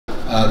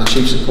The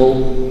Chiefs of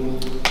Paul,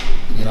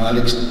 you know,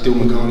 Alex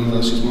Dilmaghani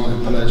versus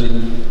Martin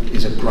Parlagi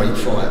is a great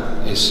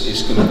fight.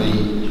 It's going to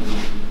be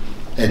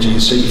edgy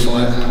and seat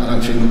fight. I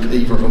don't think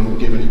either of them will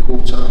give any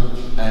quarter.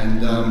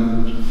 And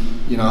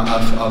you know,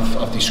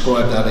 I've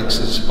described Alex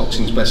as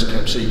boxing's best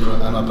kept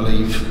secret, and I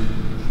believe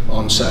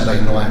on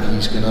Saturday night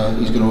he's gonna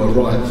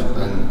arrive,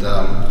 and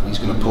he's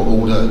gonna put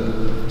all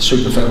the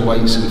super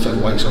featherweights and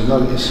featherweights on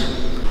notice.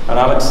 And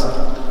Alex,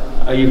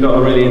 you've got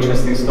a really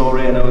interesting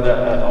story. I know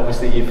that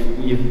obviously you've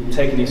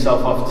taken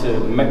yourself off to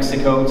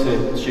Mexico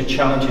to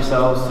challenge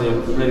yourselves, to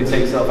really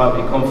take yourself out of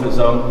your comfort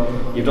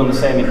zone. You've done the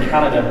same in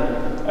Canada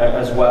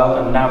as well,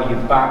 and now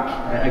you're back.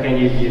 Again,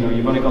 you know,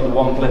 you've only got the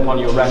one blip on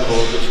your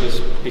record, which was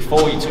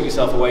before you took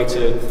yourself away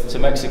to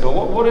Mexico.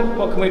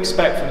 What can we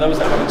expect from those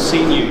that haven't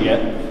seen you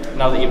yet,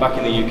 now that you're back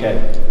in the UK?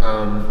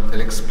 An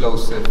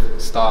explosive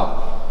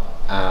style,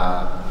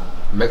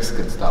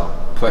 Mexican style,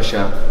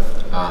 pressure,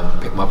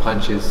 pick my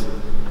punches.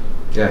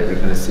 Yeah, you're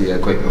going to see a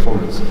great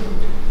performance.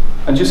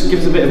 And just give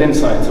us a bit of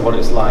insight into what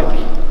it's like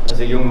as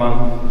a young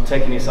man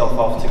taking yourself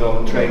off to go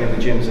and train in the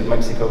gyms of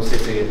Mexico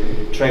City,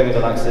 train with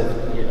the likes of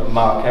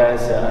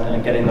Marquez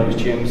and get in those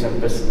gyms,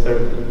 and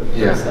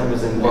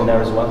was in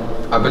there as well.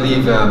 I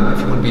believe if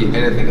you want to be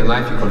anything in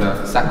life, you've got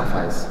to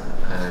sacrifice,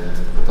 and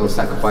those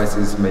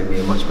sacrifices made me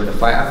a much better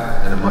fighter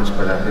and a much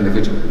better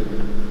individual.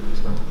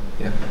 So,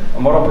 yeah.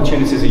 And what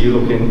opportunities are you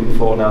looking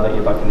for now that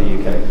you're back in the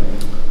UK?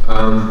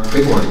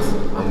 Big ones.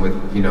 I'm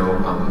with, you know,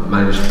 I'm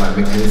managed by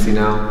Mick Hennessy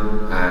now,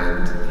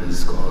 and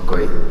he's got a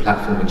great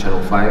platform in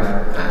Channel 5,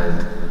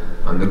 and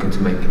I'm looking to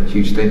make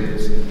huge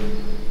statements.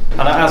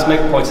 And as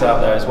Mick pointed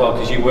out there as well,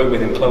 because you work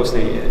with him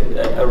closely,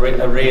 a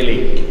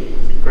really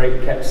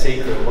great kept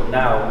secret, but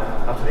now,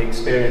 after the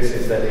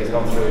experiences that he's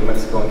gone through in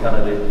Mexico and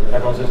Canada,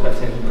 everyone's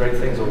expecting great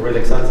things or really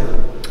excited.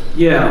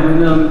 Yeah, I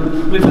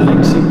mean, with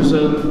Alex, he was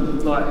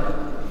like,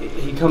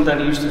 he come down,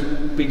 he used to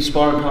be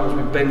sparring partners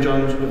with Ben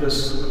Jones with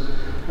us,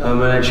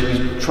 and actually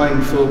we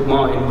trained for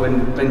Martin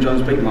when Ben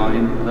Jones beat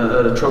Martin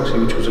at the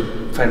Troxy, which was a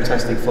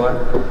fantastic fight.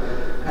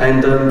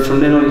 And from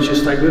then on, he's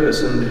just stayed with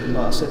us, and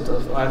like I said,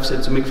 I've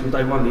said to Mick from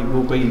day one,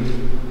 he'll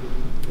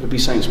be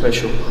something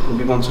special. He'll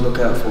be one to look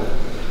out for.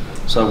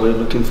 So we're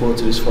looking forward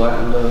to this fight,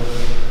 and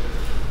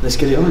let's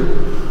get it on.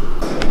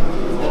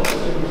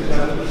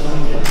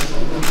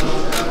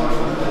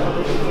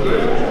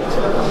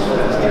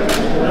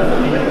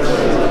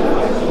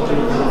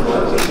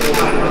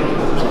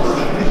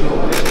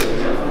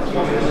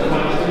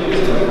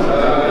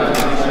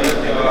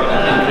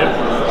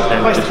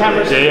 Face the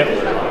cameras. Yeah.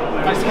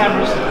 Face the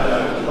cameras.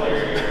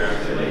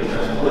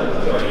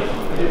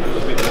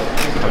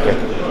 Okay.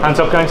 Hands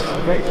up, guys.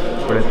 Okay.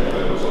 Brilliant.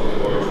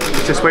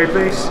 This way,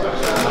 please.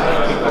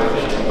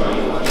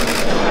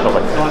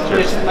 Lovely.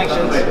 Just make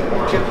sense.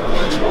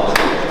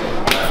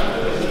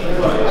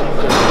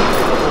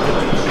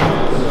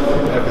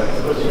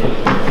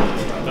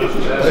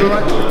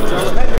 Okay.